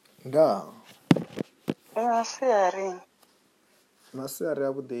Nda. Masiari. Masiari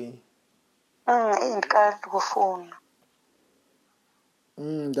avhuḓi. Ndi kale ndi khou founa.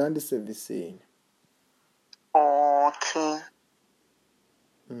 Nda ndi serviceni. Okay.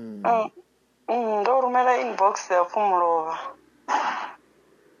 Ndo rumela inbox ya Pfumulova.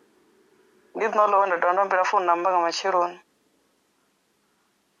 Ndi ḓo ḽo ndo dovha nda humbela phone number nga matsheloni.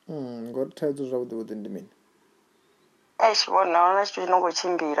 Ngori thaidzo zwavhuḓi vhuḓi ndi mini? Vhona hone tshithu tshi no khou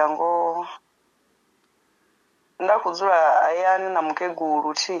tshimbila ngoho. Nda khou dzula hayani na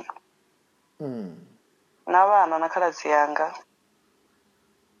mukegulu thi. Na vhana na khaladzi yanga.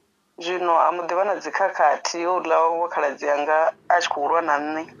 Zwino a mu ḓivha na dzikhakhathi houḽa wa khaladzi yanga a tshi khou lwa na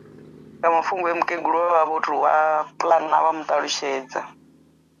nṋe nga mafhungo e mukegulu vha vho tou wa puḽana vha mu ṱalutshedza.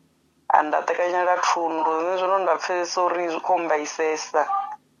 Nda tekanyela thundu nṋe zwino nda pfhesesa uri zwi khou mbaisesa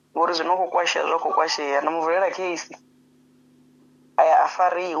ngori zwino khou kwashea zwa khou kwashea. Nda mu vulela case aya a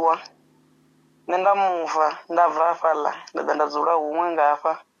fariwa. Nṋe nda muva nda bva hafhaḽa nda ḓa nda dzula huṅwe nga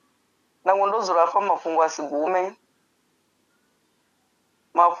hafha. Ndango ndo dzula hafha mafhungo a si gume.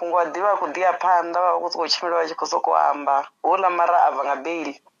 Mafhungo a ḓivha a khou ḓi ya phanḓa vha khou sokou tshimbila vha tshi khou sokou amba. Houḽa mara a bva nga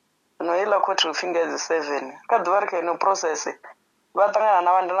beili. Zwino heiḽa khothe hu pfhi nga dzi 7 kha ḓuvha ri kha ino process vha ṱangana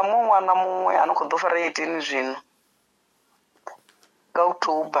na vhandela muṅwe ṅwana na muṅwe a no khou ḓo fara 18 zwino nga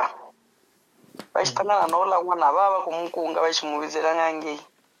October. Vha tshi ṱangana na houḽa ṅwana vha vha khou mukunga vha tshi mu vhidzela nga ngei.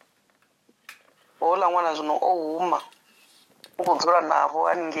 Houḽa ṅwana zwino o huma u khou dzula navho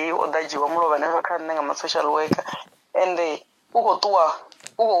haningei o ḓa dzhiwa mulovha hanefha kha nṋe nga ma social worker. Ende u khou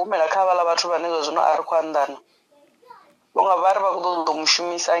humela kha havhaḽa vhathu vhane zwa zwino a ri khou anḓana. Vhaṅwe vha ri vha khou ṱoḓa u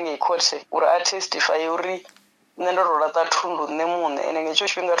mushumisa hangei khothe uri a testify uri nṋe ndo tou laṱa thundu nṋe muṋe. Ende nga hetsho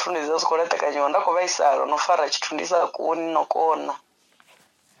tshifhinga thundu dza dzi khou laṱekanyiwa nda khou vhaisala no fara tshithu ndi sa koni no kona.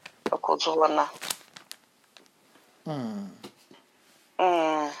 Vha khou zwi vhona.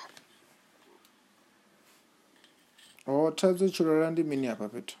 Thaidzo tshilela ndi mini hafha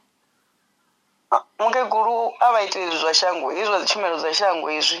fhethu? Mukegulu a vha ite zwa shango hezwi zwa tshumelo dza shango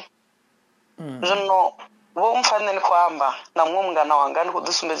hezwi. Zwino vho mpfa nṋe ndi khou amba na muṅwe mungana wanga ndi khou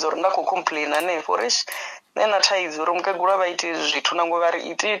ḓi sumbedza uri nda khou complain hanefho uri nṋe na thaidzo uri mukegulu a vha ite hezwi zwithu nangwe vha ri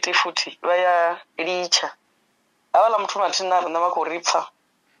iti futhi vha ya litsha. Havhaḽa muthu mathina riṋe vha khou ri pfa.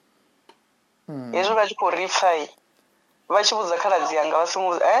 Hezwi vha tshi khou ri pfa vha tshi vhudza khaladzi yanga vha si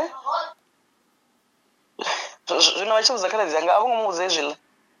mu zwino vha tshi vhudza khaladzi yanga a vho ngo mu vhudza hezwiḽa.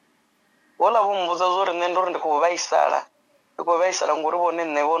 Houḽa vho mmbudza zwori nṋe ndo ri ndi khou vhaisala. Ndi khou vhaisala ngori vhone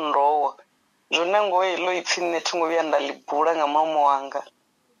nṋe vho ndowa. Zwone ngoho heḽo ipfhi nṋe thi ngo vhuya nda ḽi bula nga mulomo wanga.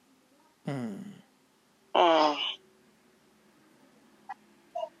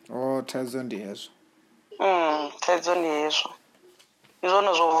 Thaidzo ndi hezwo. Thaidzo ndi hezwo. Ndi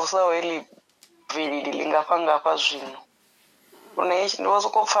zwone zwo vusaho heḽi bvelili ḽingafha zwino. Lune ndi vha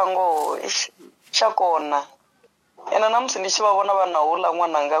sokou pfa ngoho tsha kona. Ende na musi ndi tshi vha vhona vha na houḽa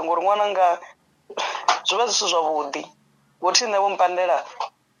ṅwananga ngori ṅwananga zwi vha zwi si zwavhuḓi. Vho thi nṋe vho mpandela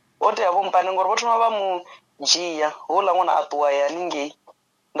ho tea vho mpande ngori vho thoma vha mu dzhia houḽa ṅwana a ṱuwa ya haningei.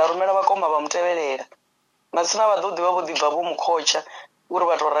 Nda rumela vhakoma vha mutevhelela. Matsina vha ḓo ḓivha vho ḓi bva vho mu khotsha uri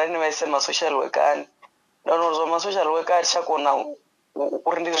vha tou rali ni vha ise ma social workani. Nda wana uri zwa ma social worker a thi tsha kona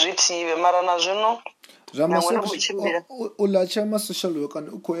uri ndi zwi thivhe mara na zwino nangwe ndi khou tshimbila. U ḽa tsha ma social workani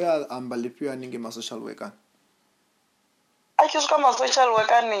u khou ya amba ḽifhio haningei ma social workani? A tshi swika ma social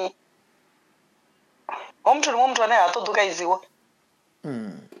workani hoyu muthu ane ha ṱoḓi u kaidziwa.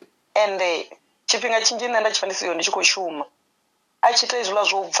 Ende tshifhinga tshinzhi nṋe nda tshi pfha ndi siho ndi tshi khou shuma. A tshi ita hezwiḽa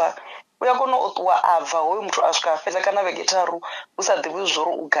zwo bva u ya kona u ṱuwa a bva hoyu muthu a swika a fhedza kana vhege tharu hu sa ḓivhi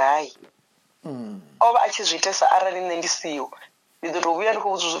zwori u gai. O vha a tshi zwi itesa arali nṋe ndi siho. Ndi ḓo tou vhuya ndi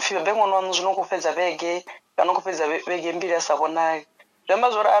khou vhudzwa upfhi bebe ṅwana waṋu zwino khou fhedza vhege kana u khou fhedza vhege mbili a sa vhonali. Zwi amba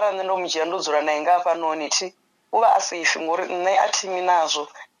zwori arali nṋe ndo mu dzhia ndo dzula nae nga hafhanoni thi u vha a safe ngori nṋe a thimi nazwo.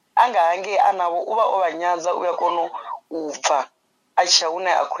 A nga hangei a navho u vha o vha nyadza u ya kona u bva a tshiya hune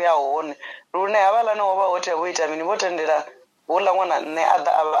a khou ya hone. Lune havhaḽani ho vha ho tea vho ita mini vho tendela houḽa ṅwana nṋe a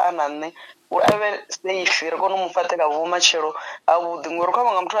ḓa a vha a na nṋe uri a vhe safe ri kone u mu fhaṱela vhumatshelo havhuḓi ngori kha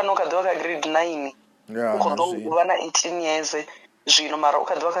vhanga muthu ane u kha ḓivha kha grade 9 u khou ḓo vha na 18 years zwino mara u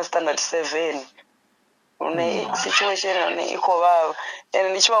kha ḓivha kha standard 7. Lune situation yone i khou vhavha. Ende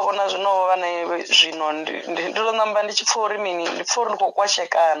ndi tshi vha vhona zwino vha na zwino ndi tou namba ndi tshi pfha uri mini ndi pfha uri ndi khou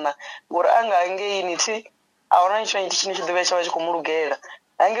kwashekana ngori a nga hangeini thi a huna tshithu tshine tshi ḓo vhuya tsha vha tshi khou mu lugela.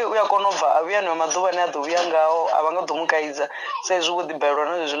 Hangei u a kona u bva a vhuya haneyo maḓuvha ane a ḓo vhuya ngao a vha nga ḓo mu kaidza sa izwi vho ḓi balelwa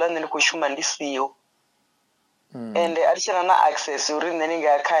na zwezwiḽa nṋe ndi khou shuma ndi siho. Ende a thi tshena na access uri nṋe ndi nga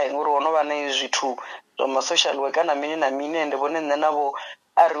ya khae ngori ho no vha na zwithu zwa ma social worker na mini na mini. Ende vhone nṋe navho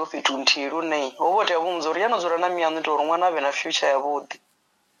a ri ho fhethu nthihi lune ho vho tea vho mudza uri ya no dzula na miyaṋu ita uri ṅwana a vhe na future yavhuḓi.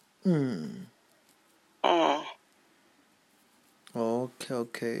 Mm. Mm.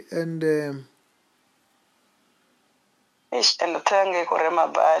 Okay. And Ish, and thange kurema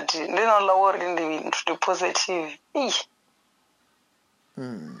badi ndinola uri ndi positive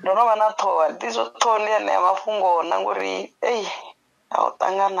ndinova na thowa ndizo thoho ndi ane ya mafhungo na ngori a u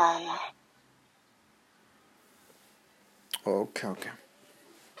ṱanganana. okay.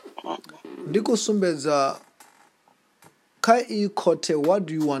 Ndi khou sumbedza kha iyi khothe, what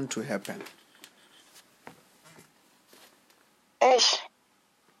do you want to happen?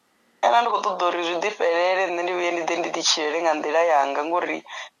 Ena ndi khou ṱoḓa uri zwi ḓi fhelele, nṋe ndi vhuye ndi ḓe ndi ḓi tshilele nga nḓila yanga, ngori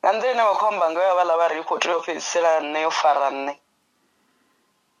nga nḓila ine vha khou amba ngayo havhaḽa vha ri i khou tea u fhedzisela nṋe yo fara nṋe.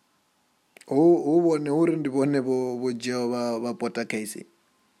 Hu vhone uri ndi vhone vho dzhiaho vha pota case.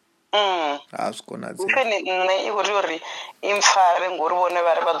 A zwi konadzea. Mpfheni nṋe i khou tea uri i mpfare ngori vhone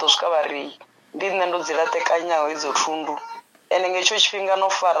vha ri vha ḓo swika vha ri ndi nṋe ndo dzi laṱekanyaho idzo thundu, ende nga hetsho tshifhinga no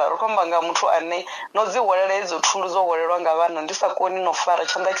fara ri khou amba nga muthu ane no dzi hwalela idzo thundu dzo hwalelwa nga vhana, ndi sa koni no fara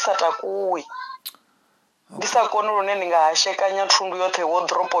tshanḓa tshi sa takuwi. Ndi sa koni lune ndi nga hashekanya thundu yoṱhe,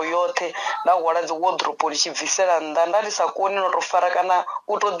 wodropo yoṱhe, nda hwala dzi wodropo ndi tshi bvisela nnḓa, nda ndi sa koni no to fara kana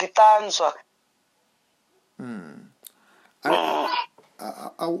u to ḓi ṱanzwa.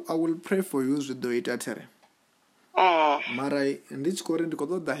 I will pray for you zwi ḓo ita There. Mara ndi tshi khou ri ndi khou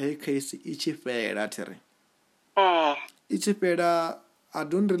ṱoḓa heyi case i tshi fhela There. I tshi fhela, I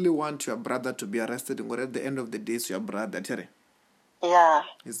don't really want your brother to be arrested ngori at the end of the day it's your brother There. Yeah.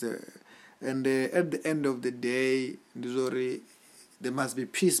 And at the end of the day, there must be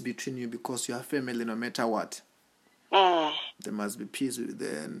peace between you because you are family no matter what. There must be peace.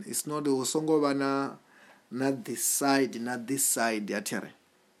 Then it's not the not this side, Yatere.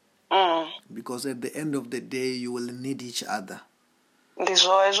 Because at the end of the day, you will need each other. Ndi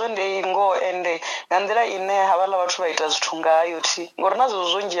zwo ndi ngo ende nga nḓila ine havhaḽa vhathu vha ita zwithu ngayo thi ngori na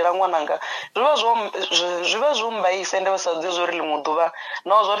zwo ndzhiela ṅwananga zwi vha zwo mbaisa ende vha sa ḓivhi zwo ri ḽiṅwe ḓuvha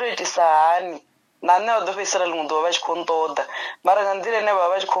no zwo to itisa hani na nṋe vha ḓo fhedzisela ḽiṅwe ḓuvha vha tshi khou nṱoḓa, mara nga nḓila ine vha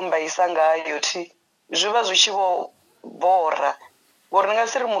vha tshi khou mbaisa ngayo thi zwi vha zwi tshi vho bora ngori ndi nga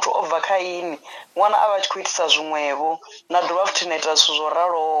si ri muthu o bva kha ini ṅwana a vha tshi khou itisa zwiṅwevho na dovha futhi na ita zwithu zwo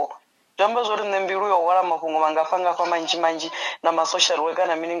raloho. Zwi amba zwo ri nṋe mbilu yo hwala mafhungo mangafha manzhi na ma-social worker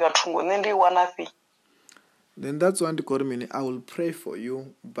na mini nga thungo nṋe ndi i wana fhi. Then that's one Kormini. I will pray for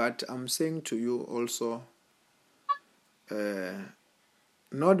you, but I'm saying to you also,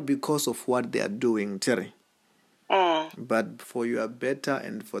 not because of what they are doing, Terry, but for your better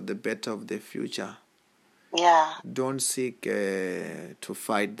and for the better of the future. Yeah. Don't seek to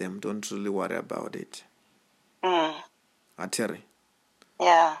fight them. Don't really worry about it. Terry.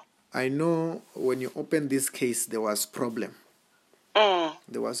 Yeah. I know when you opened this case, there was problem.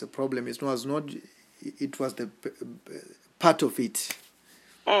 There was a problem. It was the part of it.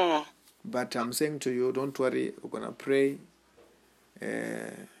 But I'm saying to you, don't worry. We're gonna pray.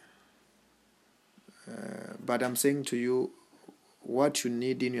 But I'm saying to you, what you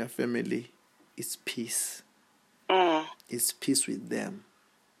need in your family is peace. It's peace with them.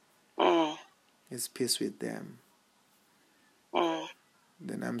 It's peace with them.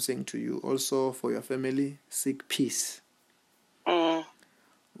 Then I'm saying to you, also for your family, seek peace.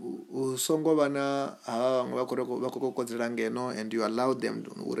 Usongo bana vakokokodzera ngeno and you allow them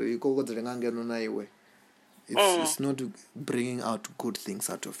to it's not bringing out good things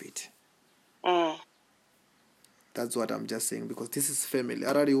out of it. That's what I'm just saying, because this is family.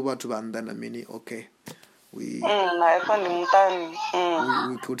 Already okay. We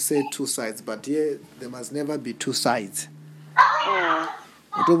could say two sides, but here there must never be two sides.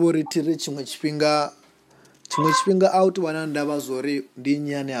 Utoboritire chimwe chipinga out wana ndava zori ndi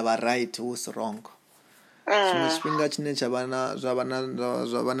nyane ava right, who's wrong. Chimwe chipinga chine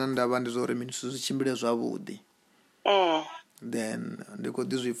zvavana ndava ndi zori mini zwi chimbile zwavhuḓi. Then ndiko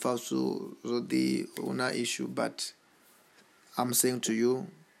ḓi zwi pfa zwo ḓi una issue, but I'm saying to you,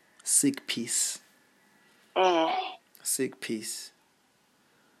 seek peace. Seek peace.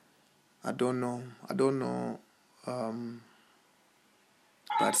 I don't know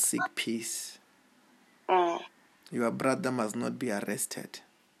but seek peace. Your brother must not be arrested.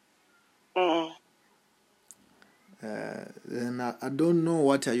 Then I don't know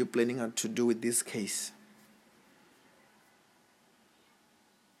what are you planning to do with this case.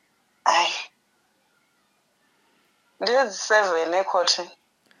 There's 7 court.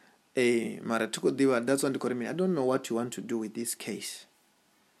 Mara tuko diwa, that's what I don't know what you want to do with this case.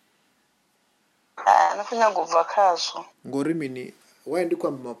 Nafuna kubva khazwo. Ngori mini why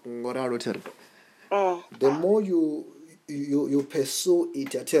ndikwamba mafhungo ralo Terry. The more you pursue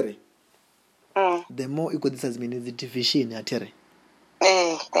it Terry. The more it could this mean the division Terry.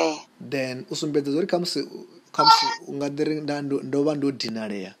 then usumbedza zori kamusi ungadiri ndova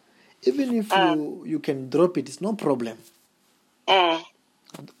ndodhinarea. Even if you can drop it, it's no problem.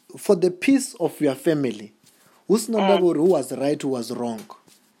 For the peace of your family, who was right, who was wrong.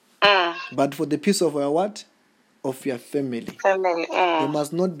 But for the peace of your what? Of your family. There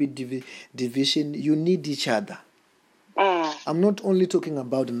must not be division. You need each other. I'm not only talking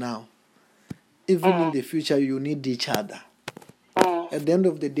about now. Even in the future, you need each other. At the end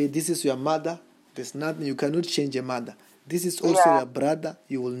of the day, this is your mother. There's nothing, you cannot change a mother. This is also your brother.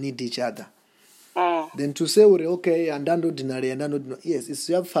 You will need each other. Then to say, okay, and yes, it's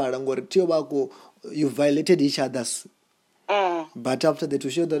your father. You violated each other's. But after that, to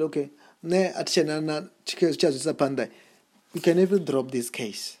show that, okay, you can even drop this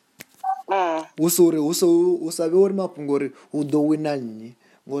case. If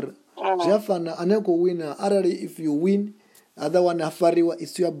you win, other one afariwa,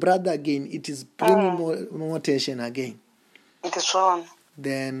 it's your brother again. It is bringing more tension again. It is wrong.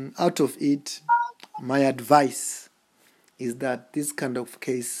 Then out of it, my advice is that this kind of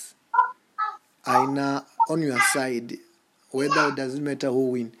case, aina on your side, whether it doesn't matter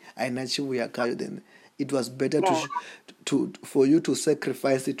who win, aina chibuya, then it was better for you to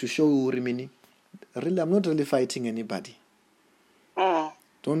sacrifice it to show Urimini. Really, I'm not really fighting anybody.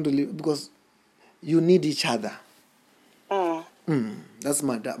 Don't really, because you need each other. That's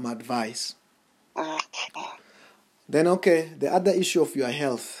my advice. Okay. Then, the other issue of your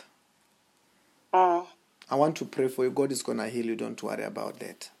health. I want to pray for you. God is going to heal you. Don't worry about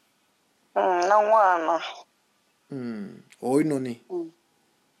that. Oinoni.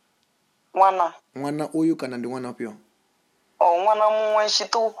 Mwana uyu kana ndi mwana pyo. Mwana mumwe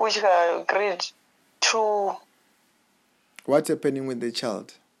chituku chika grade 2. What's happening with the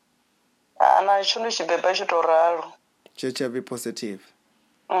child? Na chundu chibeba chitoralo. HIV positive.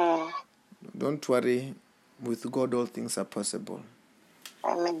 Don't worry. With God, all things are possible.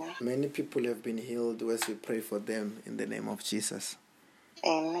 Amen. Many people have been healed as we pray for them in the name of Jesus.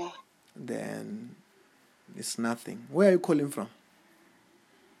 Amen. Then it's nothing. Where are you calling from?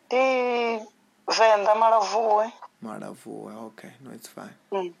 Venda Malavuwe. Malavuwe, okay. No, it's fine.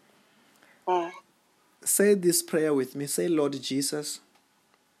 Say this prayer with me. Say, Lord Jesus.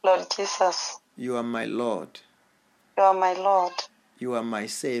 Lord Jesus. You are my Lord. You are my Lord. You are my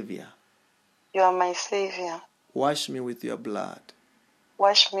Savior. You are my Savior. Wash me with your blood.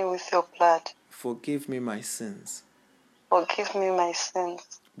 Wash me with your blood. Forgive me my sins. Forgive me my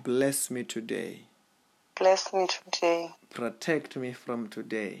sins. Bless me today. Bless me today. Protect me from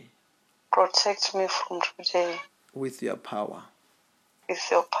today. Protect me from today. With your power. With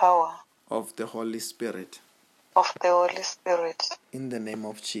your power. Of the Holy Spirit. Of the Holy Spirit. In the name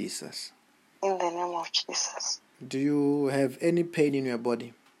of Jesus. In the name of Jesus. Do you have any pain in your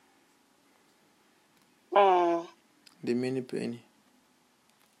body? The many pain.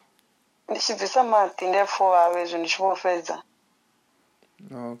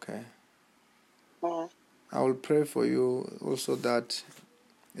 Okay. I will pray for you also that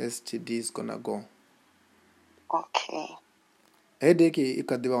STD is gonna go. Okay. Headache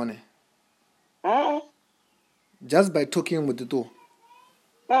ikadibaone. Just by talking with the two.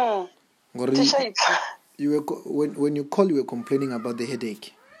 When you call, you were complaining about the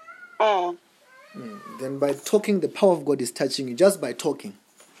headache. Then by talking, the power of God is touching you just by talking.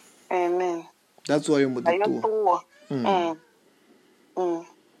 Amen. That's why you're with the two.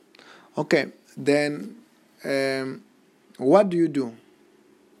 Okay. Then, what do you do?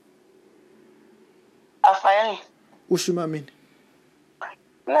 Afayani. Ushumamini.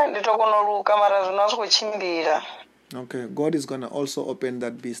 Okay. God is gonna also open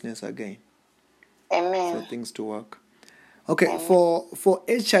that business again. Amen. For things to work. Okay. Amen. For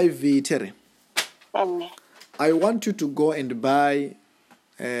HIV, Terry. I want you to go and buy.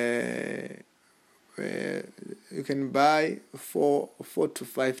 You can buy 4 to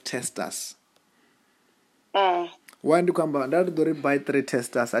 5 testers. When you come back, that do buy 3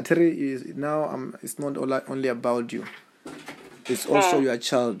 testers. I tell you now, it's not only about you. It's also your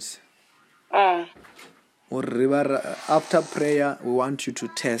child. After prayer, we want you to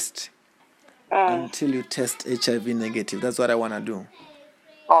test until you test HIV negative. That's what I want to do.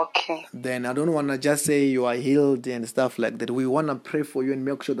 Okay. Then I don't want to just say you are healed and stuff like that. We want to pray for you and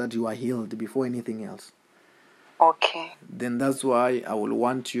make sure that you are healed before anything else. Okay. Then that's why I will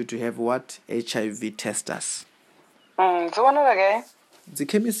want you to have what? HIV testers. The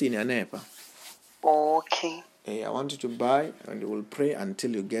chemist in your neighbor. Okay. I want you to buy and you will pray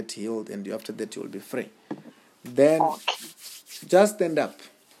until you get healed, and after that you will be free. Then just stand up.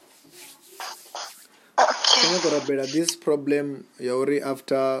 Okay. This problem, you're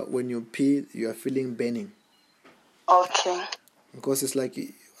after when you pee, you are feeling burning. Okay. Because it's like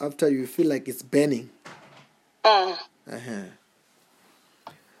after you feel like it's burning.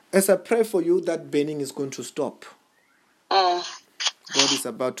 As I pray for you, that burning is going to stop. God is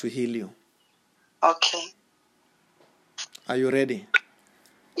about to heal you. Okay. Are you ready?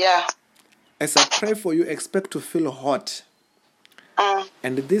 Yeah. As I pray for you, expect to feel hot.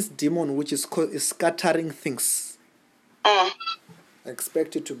 And this demon, which is scattering things,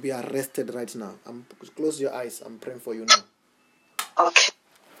 expect it to be arrested right now. Close your eyes. I'm praying for you now. Okay.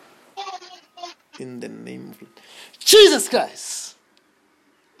 In the name of Jesus Christ,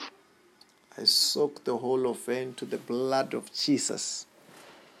 I soak the whole of her into the blood of Jesus,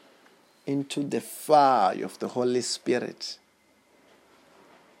 into the fire of the Holy Spirit.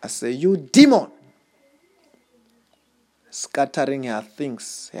 I say, you demon, scattering her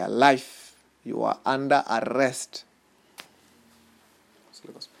things, her life, you are under arrest.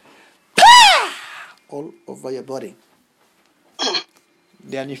 All over your body.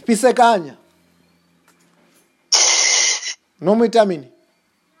 Ndianifisekanya. No muitamini.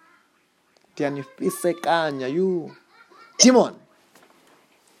 Ndianifisekanya, you demon.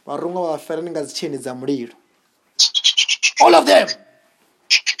 Varunga vafera ningazicheni za mlilo. All of them.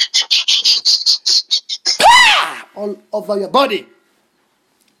 All over your body.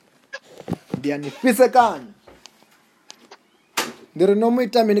 Ndianifisekanya. Ndiri no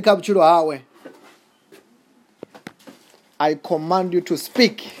muitamini kabuchiro hawe. I command you to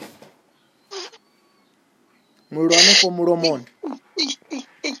speak. Mulwane po mulomoni.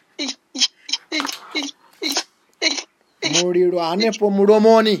 Mulirwane po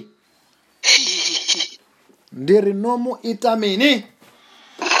mulomoni. Ndiri nomu itamini.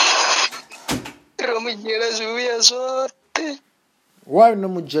 Romujera zuya zote. Why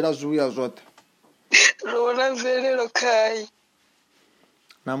nomujera zuya zote? Rona velelo kai.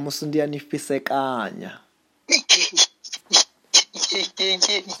 Namusindia nifisekanya.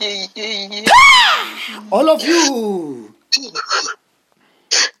 All of you.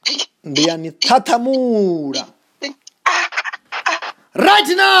 Ndiani tatamura. Right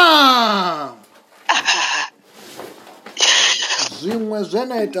now. Zimwe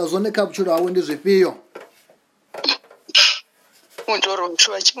zvenaita zone kabuchiro hawe ndi zvifio. Mundoro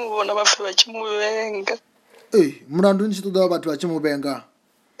mtu vachimuvona vafe vachimuvenga. Murandu ndichitoda vatu vachimuvenga.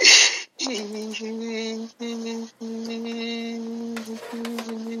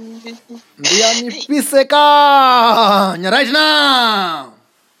 Ndianifisekanya right now.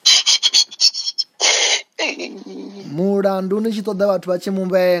 Murandu ndichitoda vatu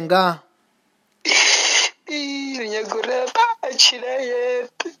vachimuvenga. Runyaguraba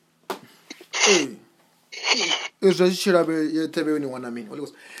achirayete. Izvo zvichirave yeteve ni wana mini. Holy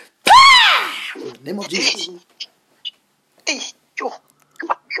Ghost. In the name of Jesus.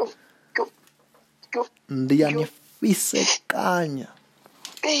 Ndianifisekanya.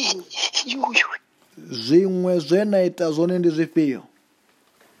 Zvimwe zvenaita zvone ndi zvifio.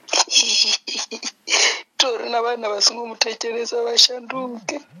 Torina vana vasingomutekereza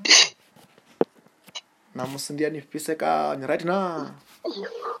vashanduke. Namusi ndianifisekanya right now.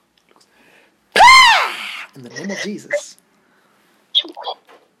 In the name of Jesus.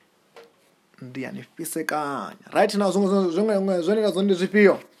 Ndianifisekanya right now. Zvimwe zvenaita zvone ndi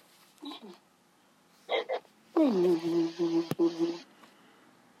zvifio.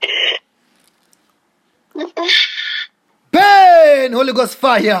 Burn, Holy Ghost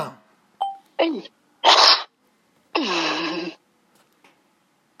fire.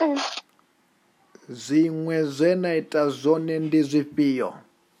 Zimwe zvenaita zvone ndi zvifio.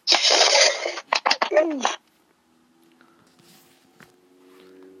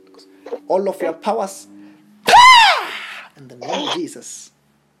 All of your powers in the name of Jesus.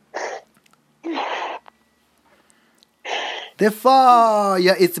 The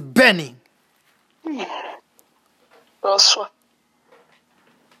fire is burning. Roswa.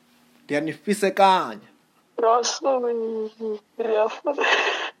 Ndianifisekanya. Roswa.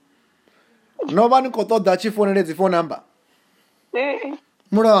 Nobani kotoda chifonere phone number.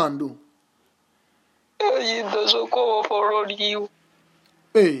 Murandu. Yindo zoko foroliu.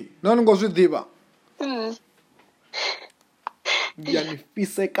 Nani ngozvidiva.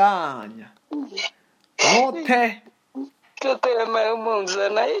 Ndianifisekanya. Note. Totela mai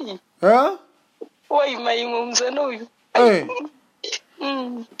mumzana iyi. Wai mai mumzana uyu.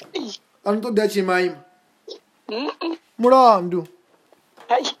 Anotoda chimaima. Murandu.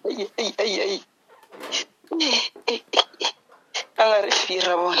 Ai.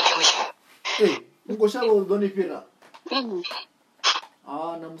 Angarifira bone uyu. Ngoshalo donifira.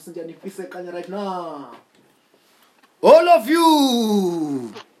 Namusi ndianifisekanya right now. All of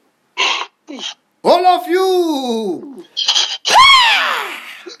you. All of you.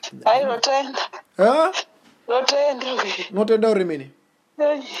 Hayi lotenda. Huh? Lotenda. Notenda uri mini?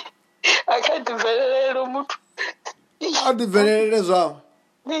 Akativelele umuntu. Adivelele zwawo.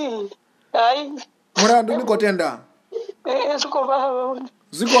 Hayi. Murandu nikotenda. Ziko baba.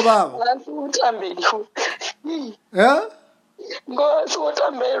 Ziko baba. Utambeliwe. Eh? Ngosi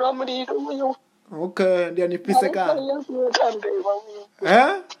utambelwa mulilo uyo. Okay, ndiye nipise kana. Utambelwa uyo.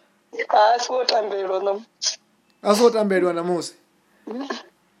 Eh? Utambelwa no. Asotambelwa namusi.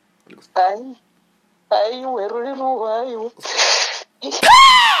 Hayi weruliro hayi.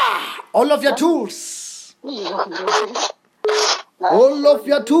 All of your tools. All of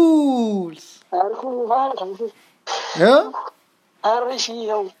your tools. Yeah?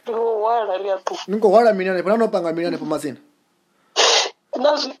 Ningo wala minane, pana nopanga minane po mazina.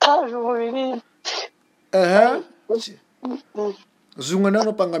 Zunga na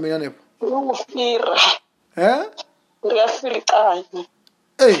nopanga minane po.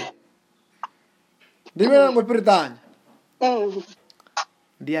 Ndimena mwipiritanya.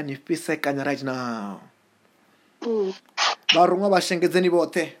 Ndiya nifise kanya right now. Barungwa bashengedzeni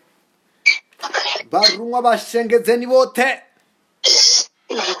bote. Barungwa bashengedzeni bote.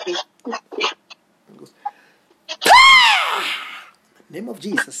 Name of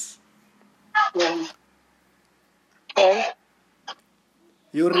Jesus.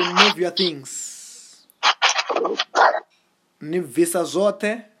 You remove your things. Ni visa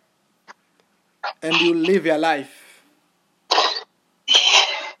zote. And you live your life.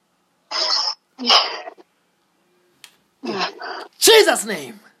 Jesus'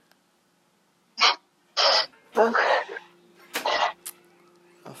 name.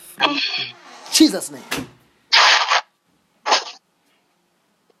 Jesus' name.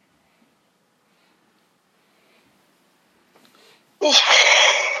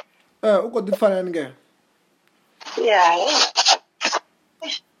 Uko difana nge? Yeah.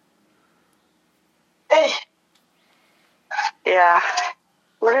 Yeah.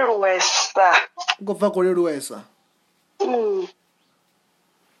 Uliruwesa. Uko fa kuliruwesa.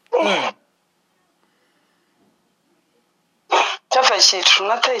 Chafa chithu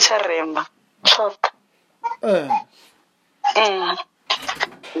nata icharemba. Choka.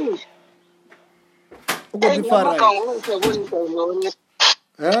 Uko difara.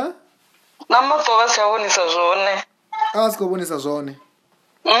 Namatova siyabonisa zwone. Asikobonisa zwone.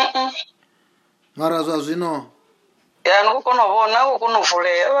 Mara zwa zwino. Ya nikukona vona ukukona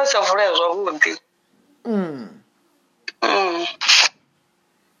vuleya vachavuleya zwavhuḓi.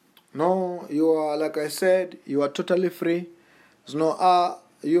 No, you are, like I said, you are totally free. So,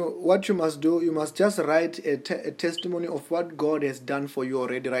 what you must do, you must just write a testimony of what God has done for you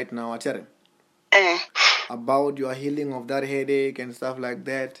already right now. About your healing of that headache and stuff like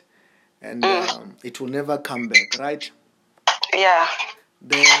that. And it will never come back, right? Yeah.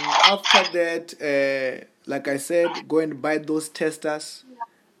 Then after that, like I said, go and buy those testers.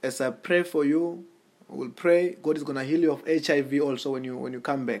 As I pray for you, I will pray God is gonna heal you of HIV also when you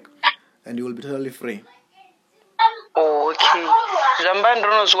come back, and you will be totally free. Okay. Zamba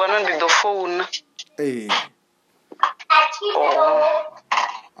ndono zwana ndido phone.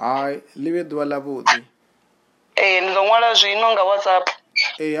 I leave it dwa lavudi. Ndo nwala zwino nga WhatsApp.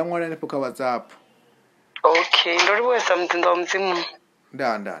 Ya nwala ne poka WhatsApp. Okay, ndo livhuesa mutindo wa mudzimu.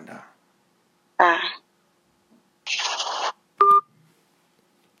 Nda. Ah.